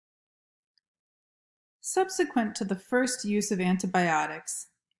Subsequent to the first use of antibiotics,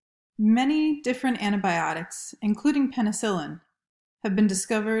 many different antibiotics, including penicillin, have been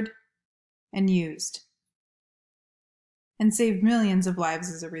discovered and used, and saved millions of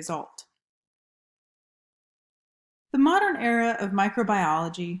lives as a result. The modern era of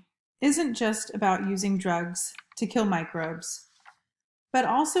microbiology isn't just about using drugs to kill microbes, but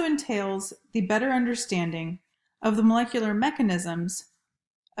also entails the better understanding of the molecular mechanisms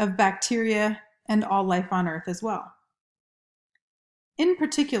of bacteria and all life on Earth as well. In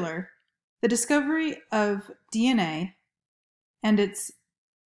particular, the discovery of DNA and its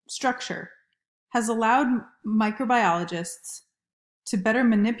structure has allowed microbiologists to better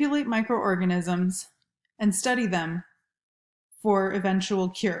manipulate microorganisms and study them for eventual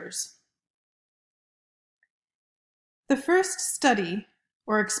cures. The first study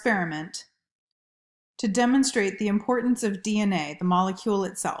or experiment to demonstrate the importance of DNA, the molecule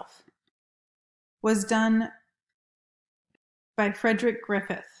itself, was done by Frederick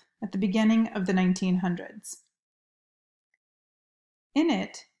Griffith at the beginning of the 1900s. In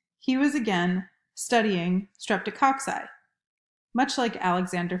it, he was again studying streptococci, much like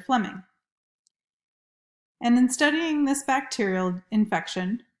Alexander Fleming. And in studying this bacterial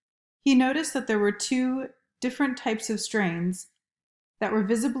infection, he noticed that there were two different types of strains that were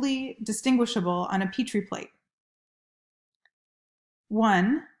visibly distinguishable on a Petri plate.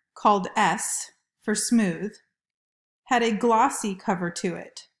 One, called S for smooth, had a glossy cover to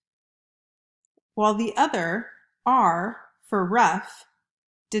it, while the other, R for rough,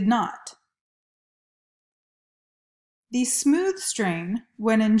 did not. The smooth strain,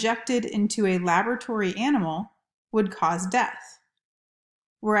 when injected into a laboratory animal, would cause death,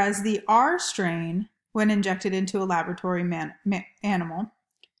 whereas the R strain, when injected into a laboratory animal,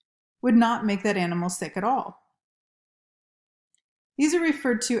 would not make that animal sick at all. These are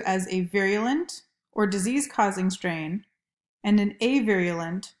referred to as a virulent or disease-causing strain and an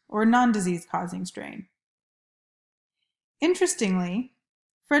avirulent or non-disease-causing strain. Interestingly,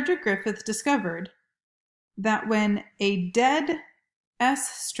 Frederick Griffith discovered that when a dead S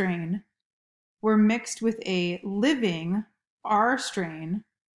strain were mixed with a living R strain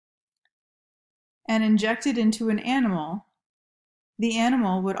and injected into an animal, the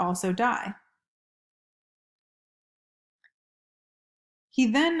animal would also die. He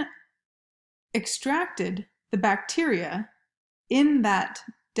then extracted the bacteria in that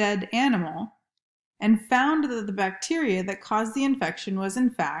dead animal and found that the bacteria that caused the infection was in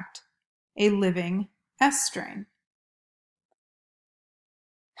fact a living S strain.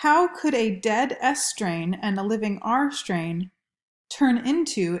 How could a dead S strain and a living R strain turn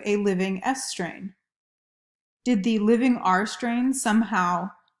into a living S strain? Did the living R strain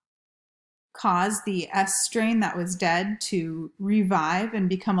somehow cause the S strain that was dead to revive and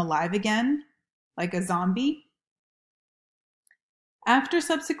become alive again, like a zombie? After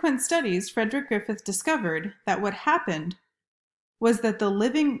subsequent studies, Frederick Griffith discovered that what happened was that the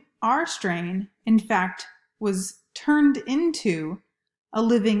living R strain, in fact, was turned into a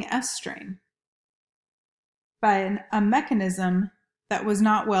living S strain by a mechanism that was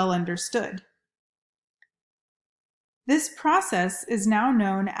not well understood. This process is now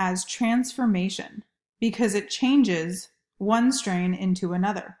known as transformation because it changes one strain into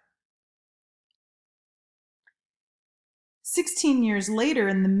another. 16 years later,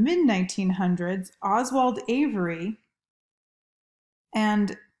 in the mid-1900s, Oswald Avery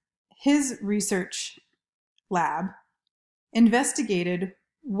and his research lab investigated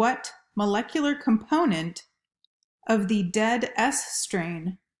what molecular component of the dead S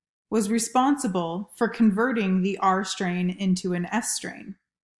strain was responsible for converting the R strain into an S strain.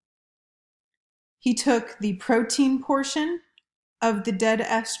 He took the protein portion of the dead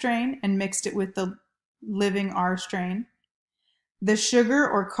S strain and mixed it with the living R strain, the sugar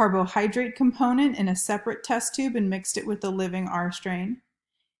or carbohydrate component in a separate test tube and mixed it with the living R strain.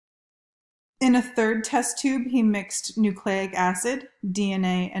 In a third test tube, he mixed nucleic acid,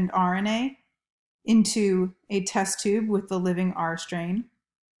 DNA, and RNA into a test tube with the living R strain.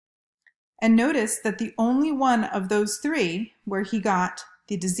 And noticed that the only one of those three where he got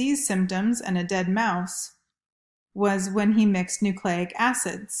the disease symptoms and a dead mouse was when he mixed nucleic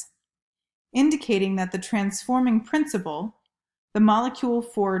acids, indicating that the transforming principle, the molecule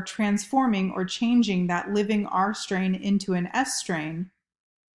for transforming or changing that living R strain into an S strain,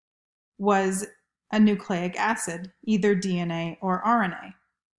 was a nucleic acid, either DNA or RNA.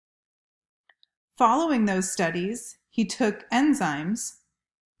 Following those studies, he took enzymes,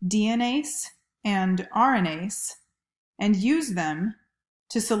 DNase and RNase, and used them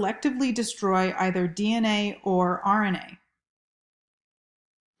to selectively destroy either DNA or RNA.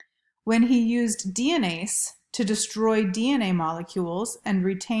 when he used DNase to destroy DNA molecules and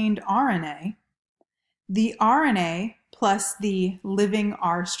retained RNA, the RNA plus the living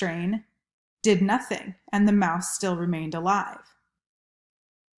R strain did nothing, and the mouse still remained alive.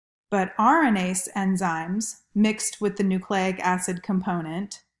 But RNase enzymes mixed with the nucleic acid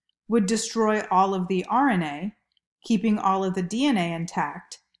component would destroy all of the RNA, keeping all of the DNA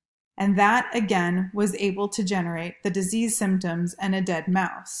intact, and that again was able to generate the disease symptoms in a dead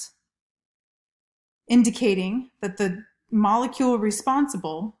mouse, indicating that the molecule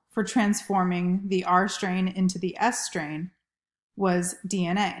responsible for transforming the R strain into the S strain was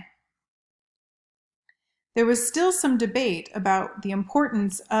DNA. There was still some debate about the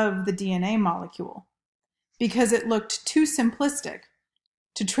importance of the DNA molecule because it looked too simplistic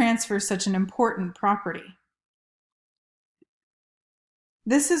to transfer such an important property.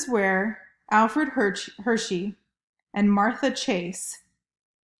 This is where Alfred Hershey and Martha Chase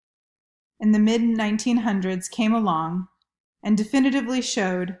in the mid-1900s came along and definitively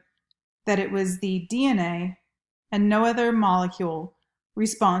showed that it was the DNA and no other molecule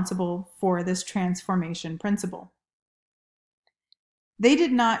responsible for this transformation principle. They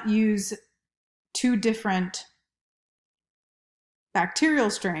did not use two different bacterial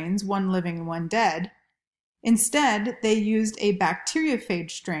strains, one living and one dead. Instead, they used a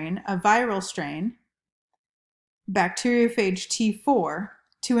bacteriophage strain, a viral strain, bacteriophage T4,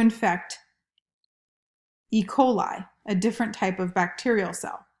 to infect E. coli, a different type of bacterial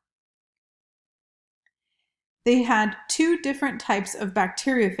cell. They had two different types of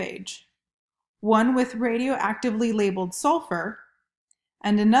bacteriophage, one with radioactively labeled sulfur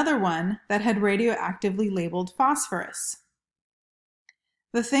and another one that had radioactively labeled phosphorus.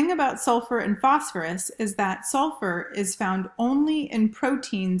 The thing about sulfur and phosphorus is that sulfur is found only in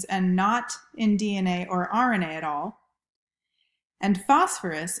proteins and not in DNA or RNA at all, and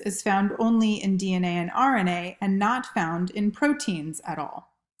phosphorus is found only in DNA and RNA and not found in proteins at all.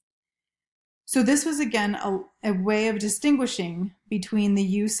 So this was again a way of distinguishing between the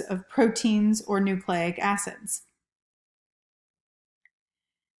use of proteins or nucleic acids.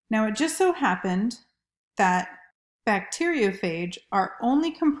 Now it just so happened that bacteriophage are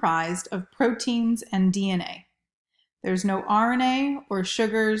only comprised of proteins and DNA. There's no RNA or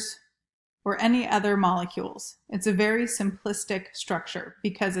sugars or any other molecules. It's a very simplistic structure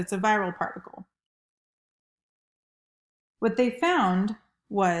because it's a viral particle. What they found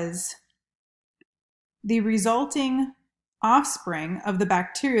was the resulting offspring of the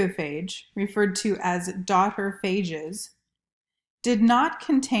bacteriophage, referred to as daughter phages, did not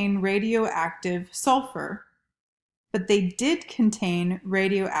contain radioactive sulfur, but they did contain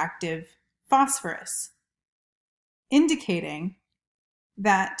radioactive phosphorus, indicating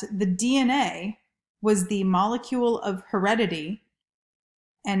that the DNA was the molecule of heredity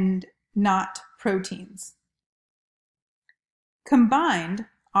and not proteins. Combined,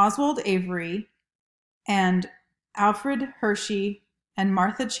 Oswald Avery and Alfred Hershey and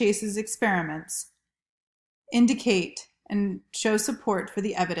Martha Chase's experiments indicate and show support for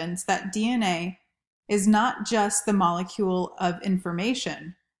the evidence that DNA is not just the molecule of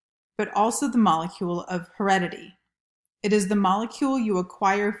information, but also the molecule of heredity. It is the molecule you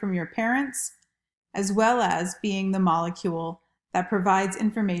acquire from your parents, as well as being the molecule that provides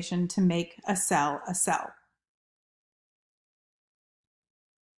information to make a cell a cell.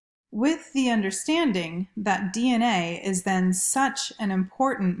 With the understanding that DNA is then such an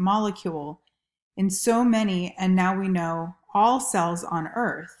important molecule in so many, and now we know, all cells on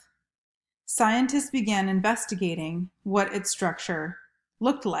Earth, scientists began investigating what its structure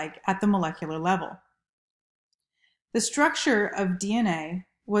looked like at the molecular level. The structure of DNA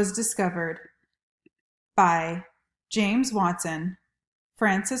was discovered by James Watson,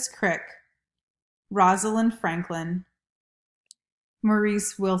 Francis Crick, Rosalind Franklin,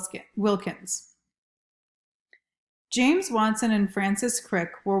 Maurice Wilkins. James Watson and Francis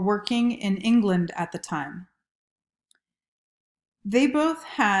Crick were working in England at the time. They both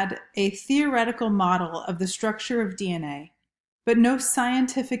had a theoretical model of the structure of DNA, but no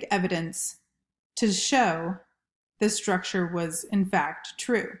scientific evidence to show this structure was in fact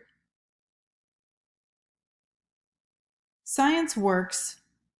true. Science works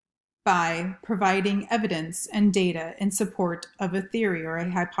by providing evidence and data in support of a theory or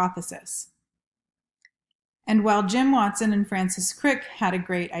a hypothesis. And while Jim Watson and Francis Crick had a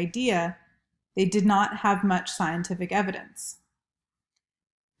great idea, they did not have much scientific evidence.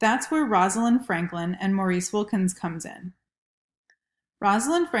 That's where Rosalind Franklin and Maurice Wilkins comes in.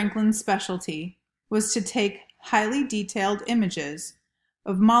 Rosalind Franklin's specialty was to take highly detailed images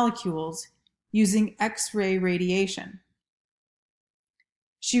of molecules using X-ray radiation.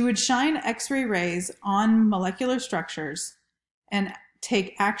 She would shine X-ray rays on molecular structures and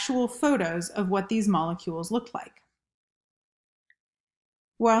take actual photos of what these molecules looked like.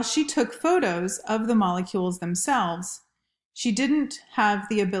 While she took photos of the molecules themselves, she didn't have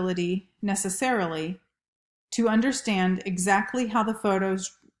the ability necessarily to understand exactly how the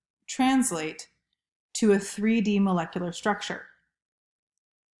photos translate to a 3D molecular structure.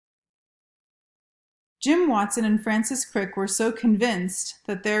 Jim Watson and Francis Crick were so convinced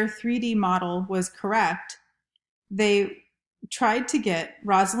that their 3D model was correct, they tried to get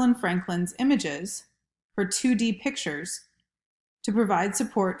Rosalind Franklin's images, her 2D pictures, to provide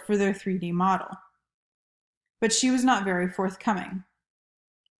support for their 3D model. But she was not very forthcoming.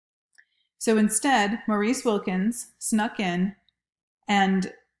 So instead, Maurice Wilkins snuck in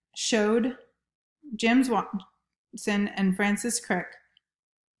and showed James Watson and Francis Crick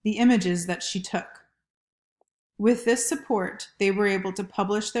the images that she took. With this support, they were able to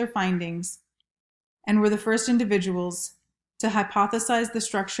publish their findings and were the first individuals to hypothesize the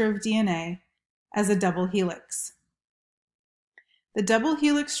structure of DNA as a double helix. The double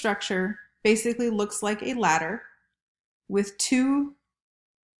helix structure basically looks like a ladder with two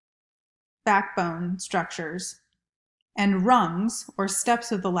backbone structures and rungs or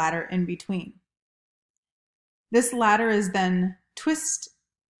steps of the ladder in between. This ladder is then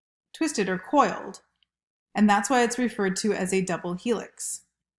twisted or coiled, and that's why it's referred to as a double helix.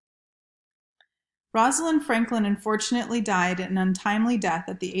 Rosalind Franklin unfortunately died an untimely death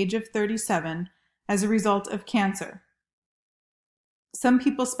at the age of 37 as a result of cancer. Some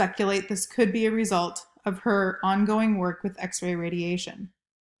people speculate this could be a result of her ongoing work with X-ray radiation.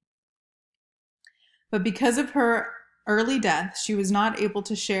 But because of her early death, she was not able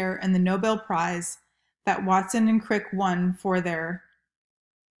to share in the Nobel Prize that Watson and Crick won for their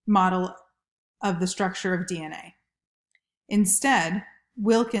model of the structure of DNA. Instead,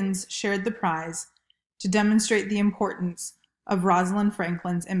 Wilkins shared the prize to demonstrate the importance of Rosalind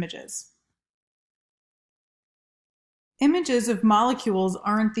Franklin's images. Images of molecules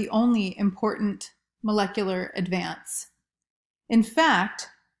aren't the only important molecular advance. In fact,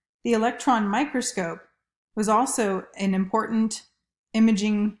 the electron microscope was also an important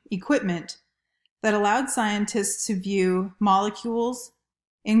imaging equipment that allowed scientists to view molecules,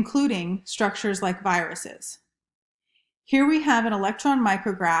 including structures like viruses. Here we have an electron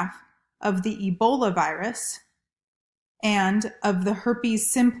micrograph of the Ebola virus and of the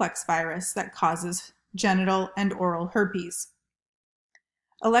herpes simplex virus that causes genital and oral herpes.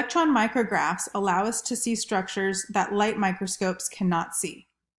 Electron micrographs allow us to see structures that light microscopes cannot see.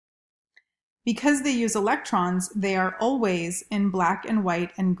 Because they use electrons, they are always in black and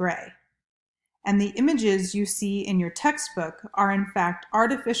white and gray. And the images you see in your textbook are in fact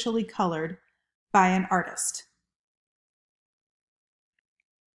artificially colored by an artist.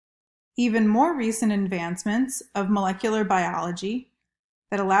 Even more recent advancements of molecular biology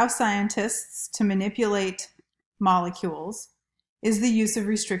that allow scientists to manipulate molecules is the use of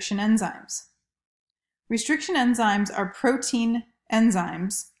restriction enzymes. Restriction enzymes are protein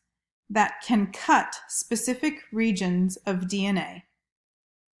enzymes that can cut specific regions of DNA.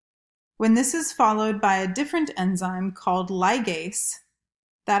 When this is followed by a different enzyme called ligase,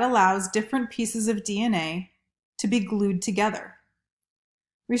 that allows different pieces of DNA to be glued together.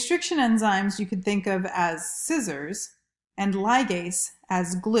 Restriction enzymes you could think of as scissors, and ligase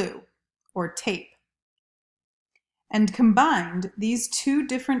as glue or tape. And combined, these two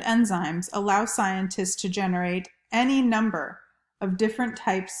different enzymes allow scientists to generate any number of different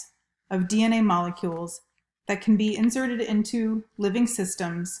types of DNA molecules that can be inserted into living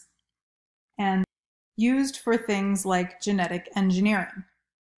systems and used for things like genetic engineering,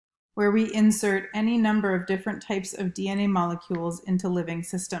 where we insert any number of different types of DNA molecules into living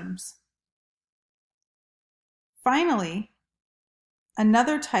systems. Finally,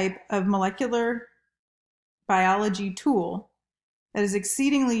 another type of molecular biology tool that is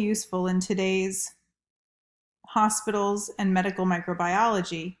exceedingly useful in today's hospitals and medical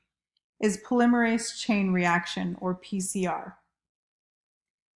microbiology is polymerase chain reaction, or PCR.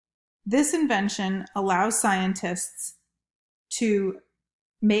 This invention allows scientists to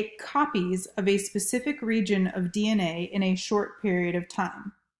make copies of a specific region of DNA in a short period of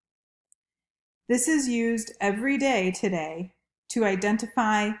time. This is used every day today to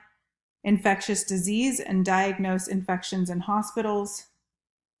identify infectious disease and diagnose infections in hospitals,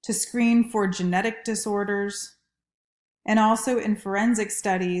 to screen for genetic disorders, and also in forensic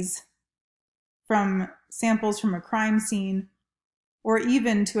studies from samples from a crime scene, or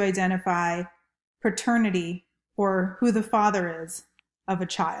even to identify paternity or who the father is of a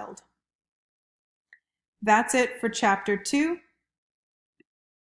child. That's it for Chapter 2.